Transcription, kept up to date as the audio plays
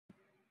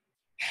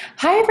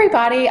Hi,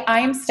 everybody.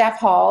 I'm Steph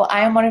Hall. I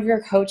am one of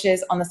your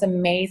coaches on this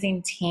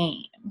amazing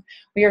team.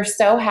 We are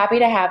so happy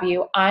to have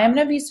you. I am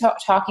going to be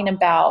talking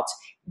about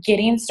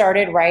getting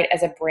started right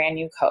as a brand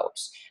new coach.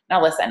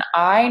 Now, listen,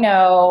 I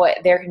know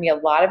there can be a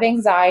lot of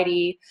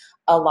anxiety,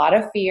 a lot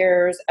of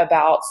fears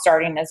about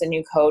starting as a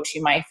new coach.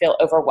 You might feel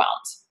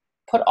overwhelmed.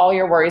 Put all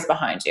your worries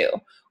behind you.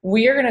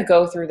 We are going to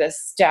go through this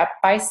step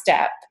by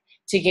step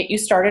to get you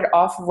started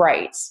off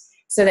right,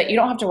 so that you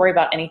don't have to worry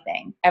about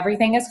anything.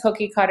 Everything is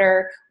cookie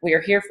cutter. We are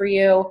here for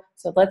you.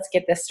 So let's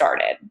get this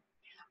started.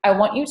 I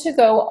want you to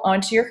go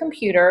onto your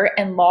computer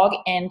and log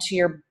into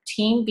your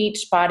Team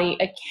Beachbody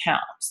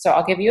account. So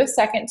I'll give you a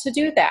second to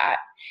do that.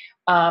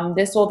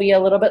 This will be a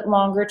little bit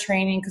longer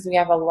training because we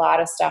have a lot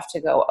of stuff to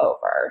go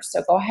over.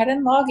 So go ahead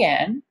and log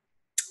in,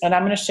 and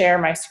I'm going to share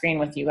my screen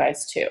with you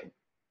guys too.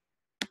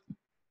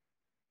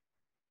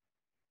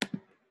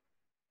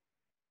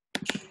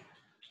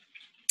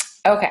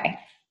 Okay.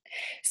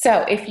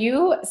 So if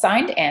you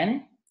signed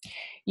in,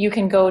 you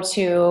can go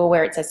to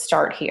where it says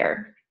start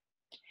here.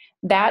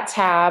 That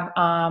tab,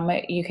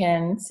 you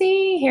can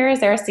see here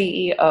is their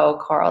CEO,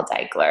 Carl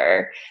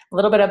Deichler, a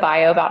little bit of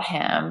bio about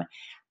him,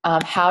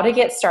 how to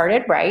get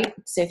started right.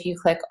 So if you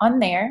click on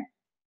there,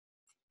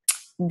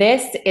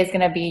 this is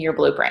going to be your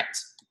blueprint.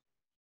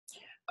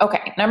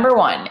 Okay, number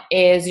one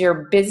is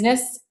your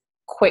business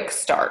quick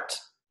start.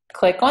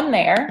 Click on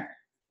there.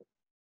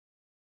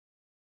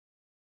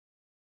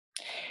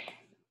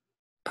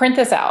 Print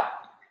this out.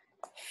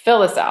 Fill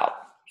this out.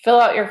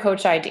 Fill out your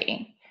coach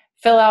ID.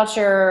 Fill out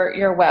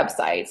your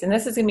websites. And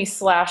this is going to be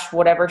 /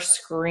 whatever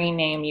screen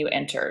name you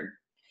entered.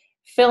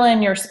 Fill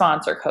in your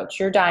sponsor coach,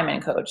 your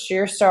diamond coach,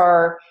 your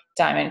star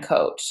diamond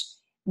coach.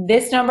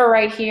 This number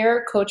right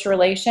here, coach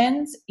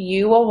relations,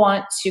 you will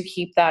want to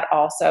keep that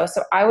also.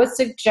 So I would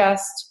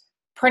suggest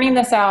printing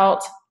this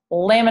out,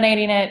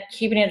 laminating it,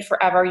 keeping it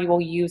forever. You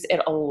will use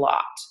it a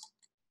lot.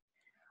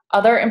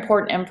 Other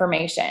important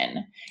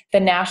information, the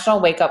national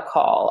wake-up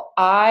call.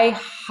 I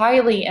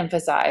highly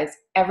emphasize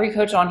every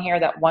coach on here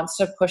that wants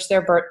to push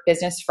their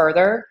business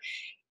further,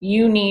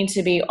 you need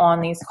to be on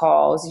these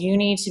calls. You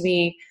need to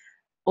be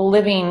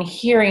living,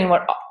 hearing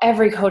what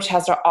every coach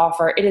has to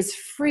offer. It is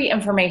free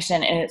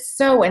information, and it's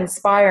so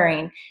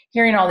inspiring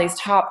hearing all these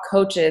top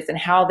coaches and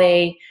how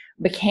they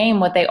became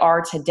what they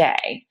are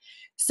today.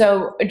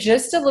 So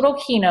just a little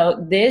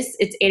keynote,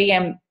 it's 8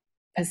 a.m.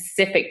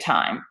 Pacific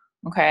time,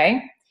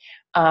 okay?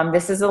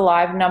 This is a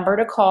live number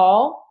to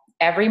call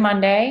every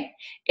Monday.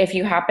 If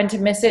you happen to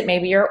miss it,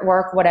 maybe you're at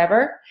work,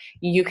 whatever,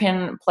 you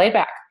can play it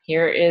back.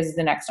 Here is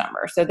the next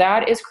number. So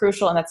that is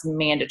crucial, and that's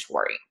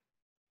mandatory.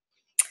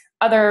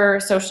 Other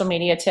social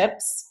media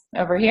tips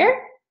over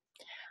here,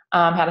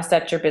 how to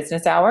set your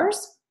business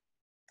hours.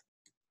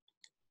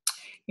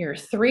 Your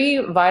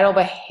 3 vital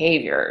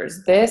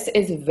behaviors. This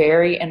is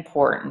very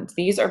important.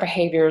 These are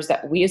behaviors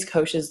that we as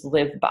coaches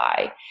live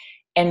by.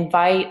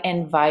 Invite,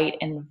 invite,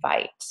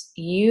 invite.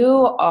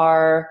 You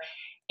are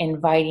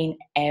inviting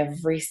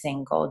every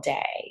single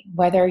day,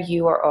 whether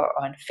you are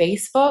on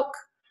Facebook,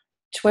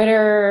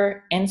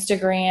 Twitter,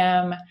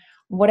 Instagram,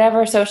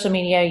 whatever social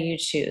media you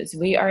choose.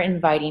 We are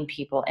inviting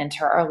people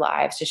into our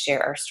lives to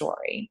share our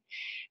story.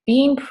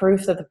 Being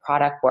proof that the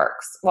product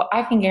works. Well,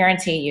 I can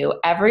guarantee you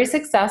every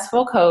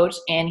successful coach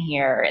in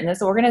here in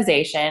this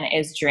organization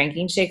is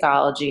drinking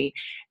Shakeology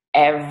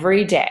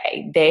every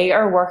day. They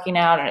are working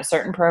out in a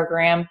certain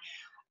program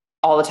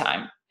all the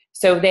time.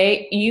 So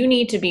you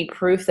need to be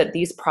proof that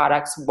these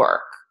products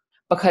work,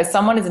 because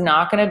someone is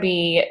not going to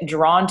be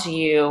drawn to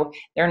you.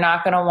 They're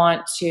not going to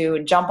want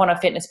to jump on a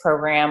fitness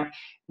program,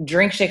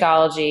 drink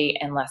Shakeology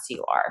unless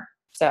you are.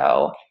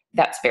 So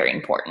that's very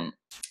important.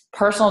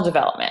 Personal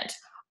development.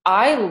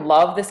 I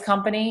love this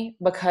company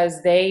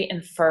because they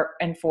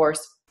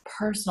enforce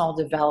personal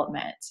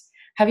development.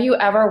 Have you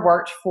ever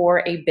worked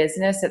for a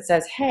business that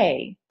says,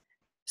 hey,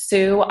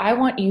 Sue, I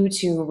want you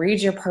to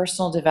read your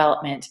personal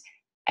development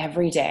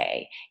every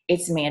day?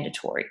 It's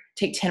mandatory.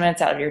 Take 10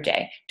 minutes out of your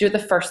day. Do it the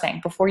first thing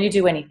before you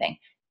do anything.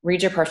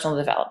 Read your personal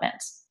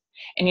development.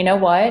 And you know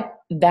what?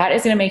 That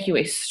is going to make you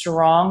a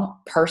strong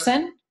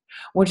person,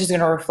 which is going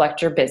to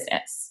reflect your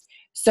business.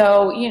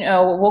 So,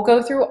 we'll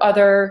go through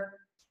other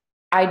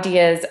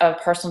ideas of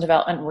personal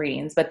development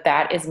readings, but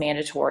that is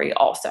mandatory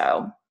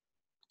also.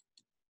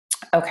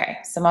 Okay,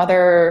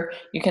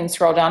 you can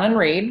scroll down and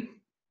read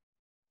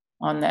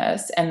on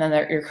this, and then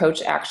your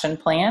coach action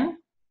plan.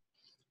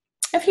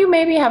 If you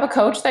maybe have a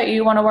coach that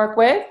you want to work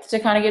with to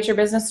kind of get your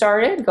business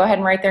started, go ahead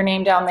and write their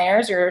name down there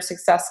as your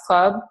success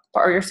club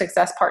or your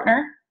success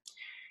partner.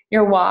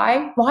 Your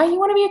why you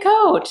want to be a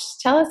coach.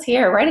 Tell us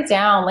here, write it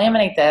down,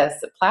 laminate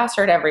this,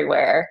 plaster it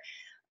everywhere.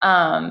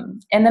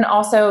 And then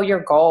also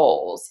your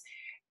goals.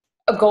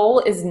 A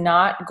goal is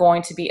not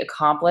going to be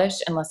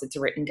accomplished unless it's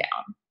written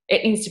down.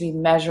 It needs to be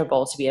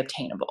measurable to be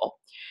obtainable.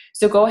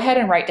 So go ahead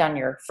and write down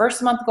your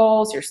first month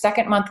goals, your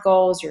second month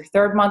goals, your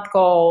third month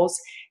goals,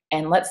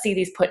 and let's see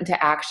these put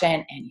into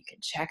action, and you can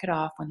check it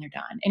off when they're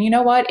done. And you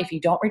know what? If you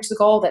don't reach the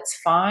goal, that's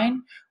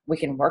fine. We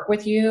can work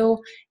with you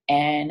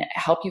and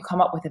help you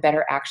come up with a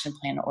better action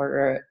plan in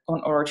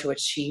order to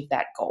achieve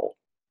that goal.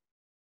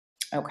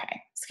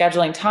 Okay,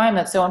 scheduling time,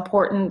 that's so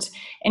important.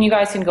 And you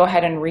guys can go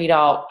ahead and read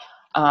out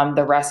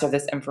the rest of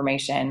this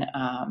information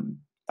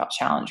about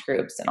challenge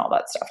groups and all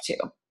that stuff too.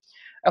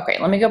 Okay,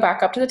 let me go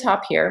back up to the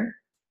top here.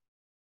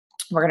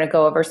 We're going to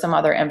go over some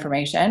other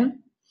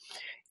information.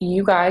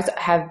 You guys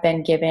have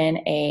been given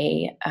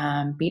a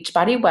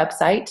Beachbody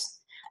website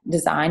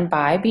designed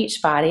by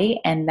Beachbody,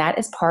 and that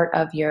is part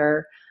of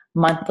your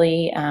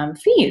monthly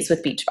fees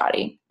with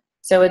Beachbody.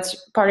 So it's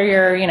part of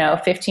your,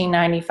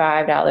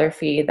 $15.95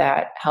 fee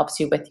that helps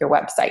you with your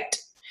website.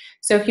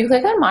 So if you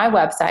click on my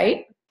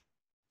website,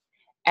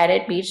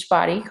 edit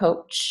Beachbody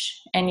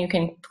Coach, and you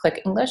can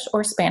click English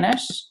or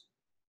Spanish.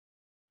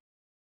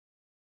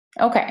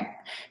 Okay,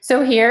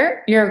 so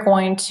here you're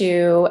going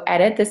to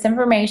edit this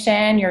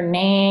information, your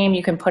name,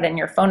 you can put in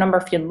your phone number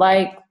if you'd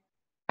like.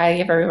 I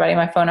give everybody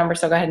my phone number,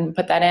 so go ahead and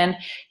put that in.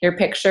 Your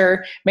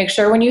picture. Make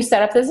sure when you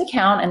set up this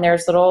account, and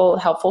there's little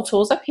helpful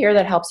tools up here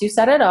that helps you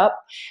set it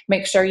up,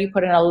 make sure you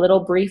put in a little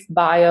brief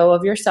bio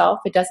of yourself.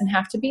 It doesn't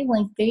have to be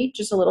lengthy,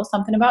 just a little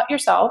something about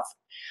yourself.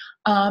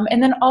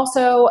 And then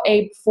also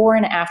a before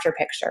and after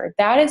picture.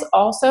 That is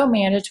also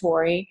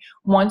mandatory.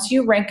 Once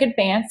you rank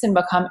advanced and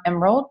become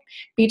Emerald,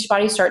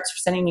 Beachbody starts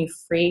sending you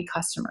free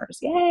customers.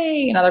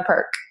 Yay, another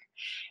perk.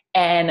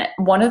 And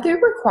one of the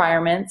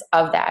requirements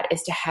of that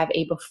is to have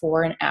a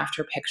before and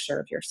after picture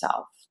of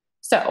yourself.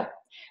 So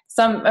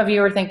some of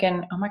you are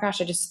thinking, oh my gosh,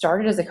 I just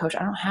started as a coach.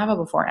 I don't have a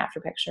before and after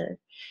picture.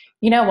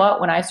 You know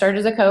what? When I started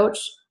as a coach,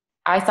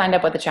 I signed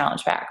up with the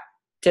challenge pack.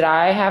 Did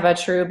I have a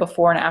true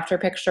before and after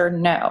picture?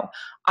 No.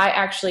 I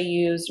actually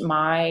used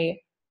my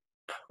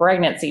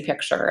pregnancy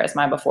picture as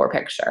my before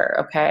picture,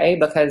 okay?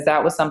 Because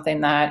that was something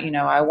that,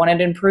 I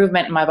wanted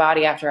improvement in my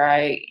body after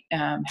I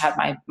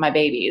had my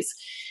babies.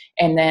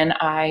 And then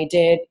I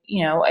did,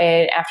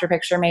 an after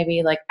picture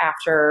maybe like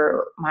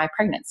after my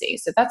pregnancy.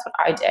 So that's what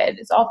I did.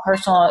 It's all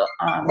personal.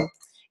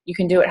 You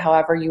can do it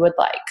however you would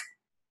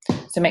like.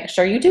 So make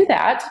sure you do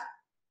that.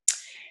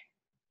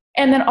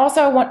 And then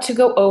also I want to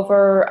go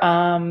over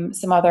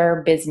some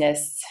other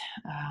business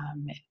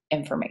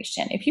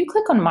information. If you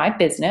click on my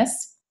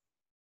business,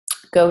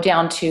 go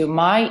down to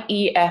my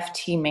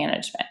EFT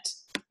management,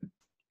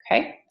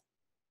 okay?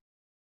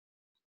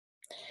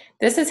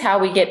 This is how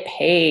we get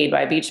paid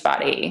by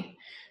Beachbody.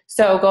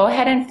 So go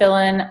ahead and fill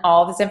in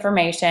all this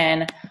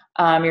information.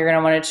 You're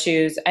gonna wanna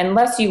choose,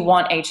 unless you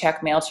want a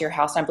check mailed to your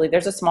house, and I believe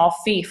there's a small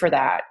fee for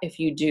that if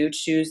you do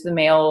choose the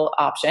mail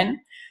option.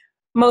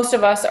 Most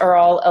of us are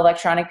all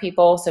electronic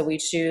people, so we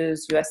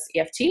choose US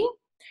EFT.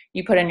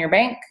 You put in your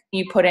bank,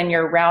 you put in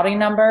your routing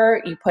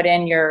number, you put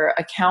in your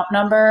account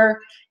number,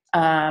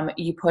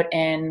 you put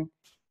in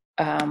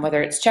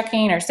whether it's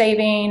checking or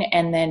saving,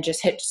 and then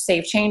just hit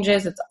save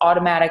changes. It's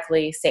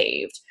automatically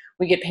saved.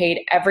 We get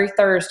paid every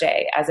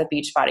Thursday as a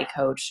Beachbody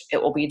coach.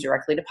 It will be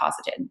directly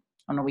deposited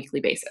on a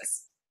weekly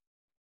basis.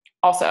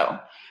 Also,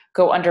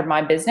 go under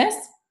my business,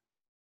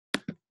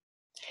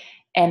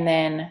 and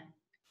then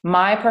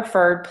my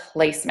preferred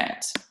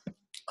placement.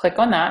 Click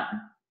on that.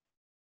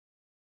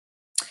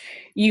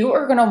 You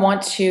are going to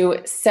want to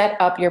set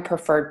up your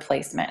preferred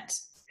placement.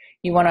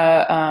 You want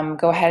to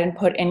go ahead and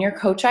put in your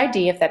coach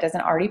ID if that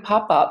doesn't already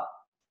pop up.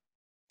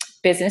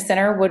 Business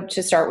center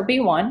to start would be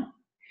one.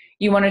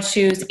 You want to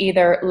choose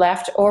either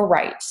left or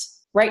right.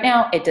 Right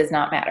now, it does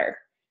not matter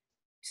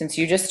since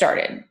you just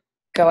started.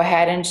 Go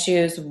ahead and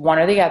choose one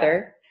or the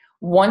other.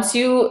 Once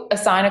you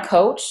assign a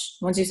coach,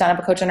 once you sign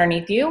up a coach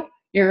underneath you,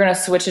 you're going to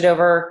switch it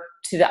over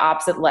to the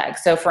opposite leg.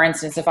 So for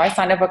instance, if I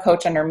signed up a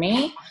coach under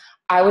me,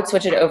 I would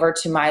switch it over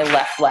to my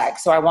left leg.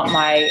 So I want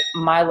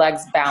my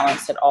legs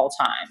balanced at all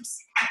times.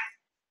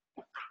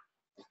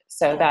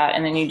 So that,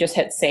 and then you just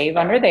hit save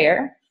under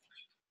there.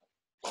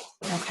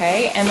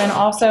 Okay, and then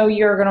also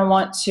you're going to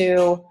want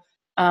to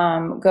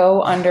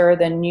go under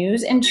the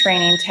news and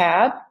training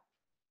tab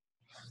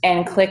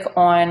and click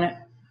on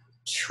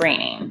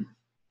training.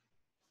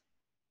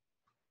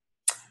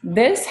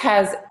 This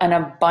has an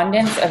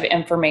abundance of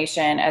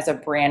information as a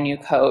brand new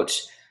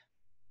coach.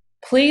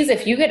 Please,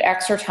 if you get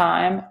extra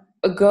time,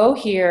 go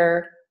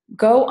here,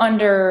 go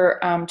under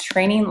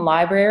training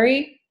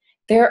library.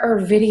 There are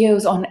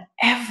videos on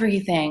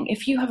everything.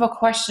 If you have a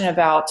question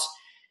about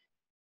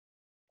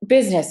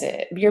business,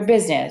 your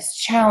business,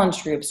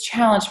 challenge groups,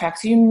 challenge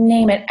packs, you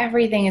name it,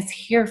 everything is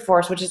here for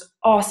us, which is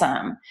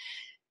awesome.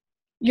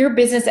 Your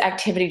business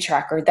activity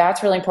tracker,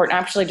 that's really important.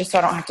 Actually, just so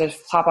I don't have to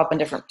pop up on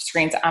different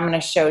screens, I'm going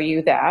to show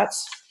you that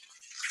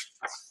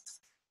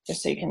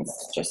just so you can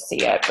just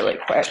see it really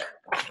quick.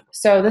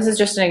 So this is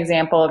just an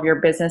example of your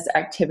business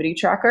activity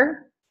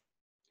tracker.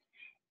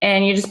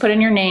 And you just put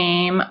in your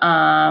name,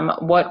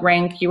 what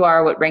rank you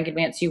are, what rank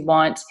advance you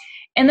want.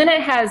 And then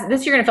it has,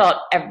 this you're going to fill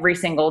out every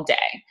single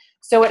day.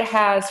 So it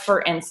has,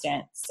 for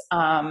instance,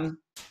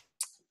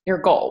 your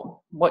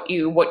goal, what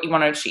you want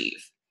to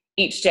achieve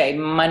each day,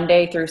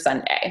 Monday through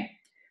Sunday.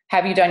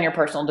 Have you done your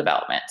personal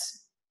development?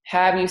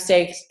 Have you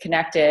stayed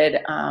connected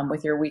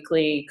with your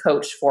weekly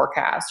coach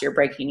forecast, your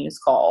breaking news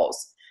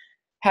calls?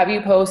 Have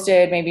you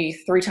posted maybe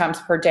 3 times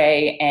per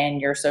day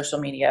in your social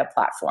media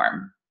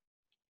platform?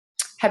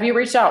 Have you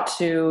reached out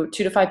to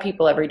 2 to 5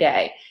 people every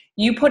day?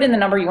 You put in the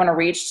number you want to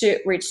reach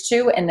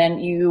to, and then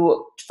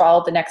you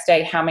follow the next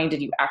day. How many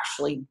did you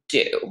actually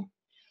do?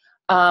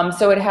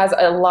 So it has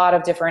a lot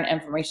of different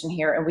information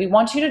here, and we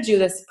want you to do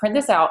this, print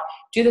this out,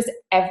 do this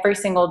every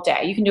single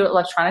day. You can do it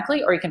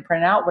electronically, or you can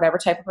print it out, whatever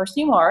type of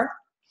person you are.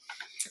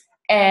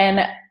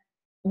 And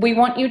we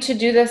want you to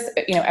do this,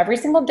 every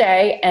single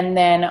day, and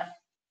then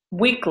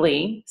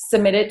weekly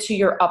submit it to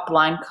your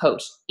upline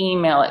coach,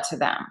 email it to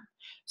them.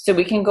 So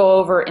we can go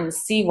over and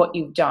see what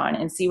you've done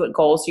and see what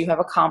goals you have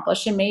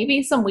accomplished and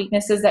maybe some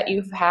weaknesses that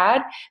you've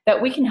had that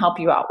we can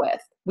help you out with.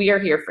 We are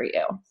here for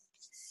you.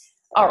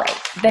 All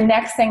right. The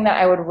next thing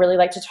that I would really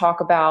like to talk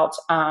about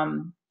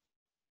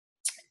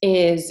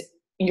is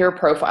your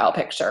profile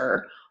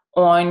picture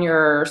on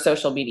your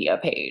social media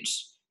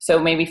page. So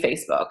maybe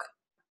Facebook.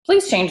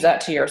 Please change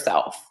that to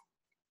yourself.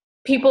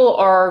 People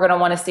are going to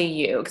want to see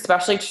you,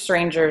 especially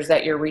strangers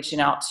that you're reaching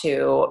out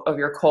to of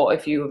your cold.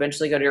 If you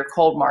eventually go to your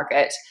cold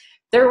market,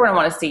 they're going to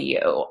want to see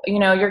you.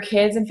 Your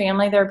kids and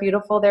family, they're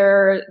beautiful,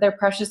 they're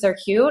precious, they're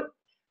cute.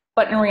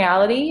 But in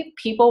reality,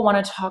 people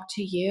want to talk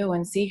to you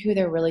and see who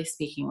they're really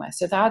speaking with.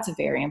 So that's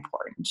very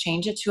important.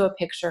 Change it to a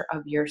picture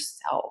of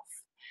yourself.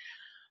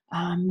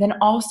 Then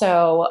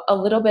also a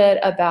little bit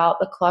about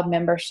the club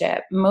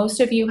membership.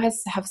 Most of you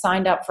have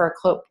signed up for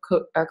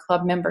a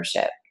club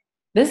membership.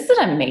 This is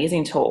an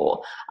amazing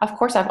tool. Of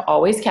course, I've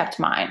always kept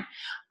mine.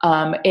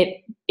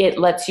 It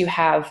lets you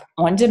have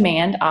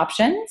on-demand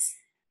options,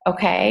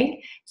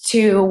 okay,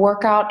 to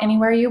work out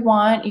anywhere you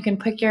want. You can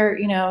pick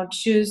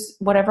choose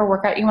whatever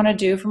workout you want to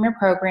do from your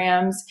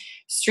programs,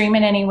 stream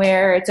it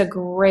anywhere. It's a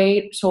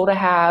great tool to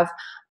have.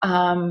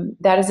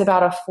 That is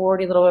about a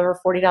little over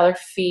 $40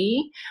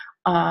 fee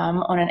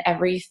on an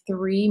every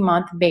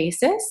 3-month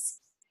basis.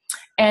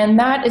 And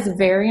that is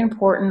very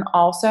important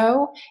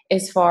also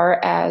as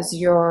far as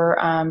your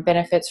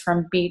benefits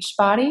from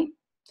Beachbody.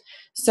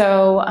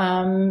 So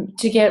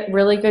to get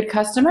really good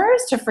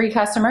customers, to free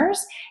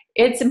customers,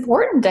 it's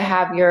important to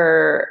have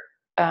your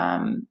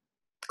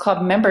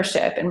club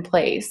membership in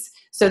place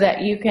so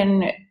that you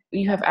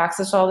have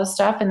access to all this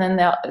stuff, and then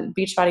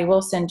Beachbody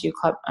will send you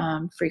club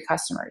free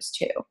customers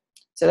too.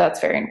 So that's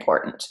very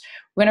important.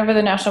 We went over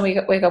the National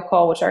Wake Up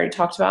Call, which I already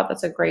talked about.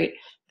 That's a great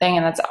thing,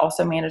 and that's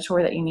also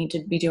mandatory that you need to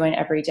be doing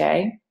every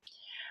day.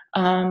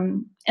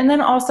 And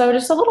then also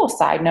just a little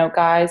side note,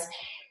 guys,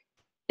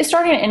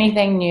 starting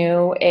anything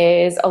new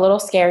is a little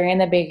scary in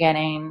the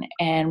beginning,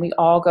 and we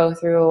all go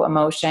through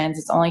emotions.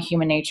 It's only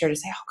human nature to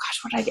say, oh gosh,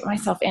 what did I get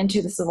myself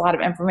into? This is a lot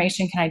of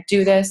information. Can I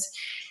do this?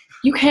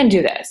 You can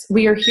do this.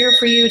 We are here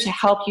for you, to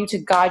help you, to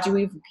guide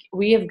you.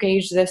 We have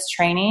gauged this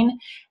training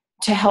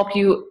to help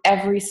you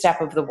every step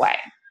of the way.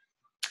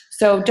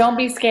 So don't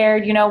be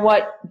scared. You know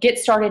what? Get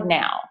started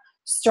now.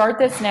 Start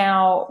this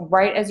now,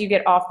 right as you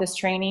get off this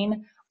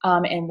training,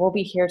 and we'll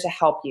be here to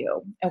help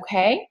you,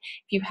 okay?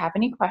 If you have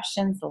any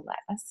questions, let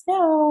us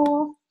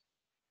know.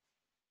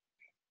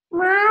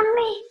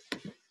 Mommy.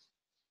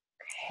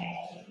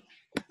 Okay.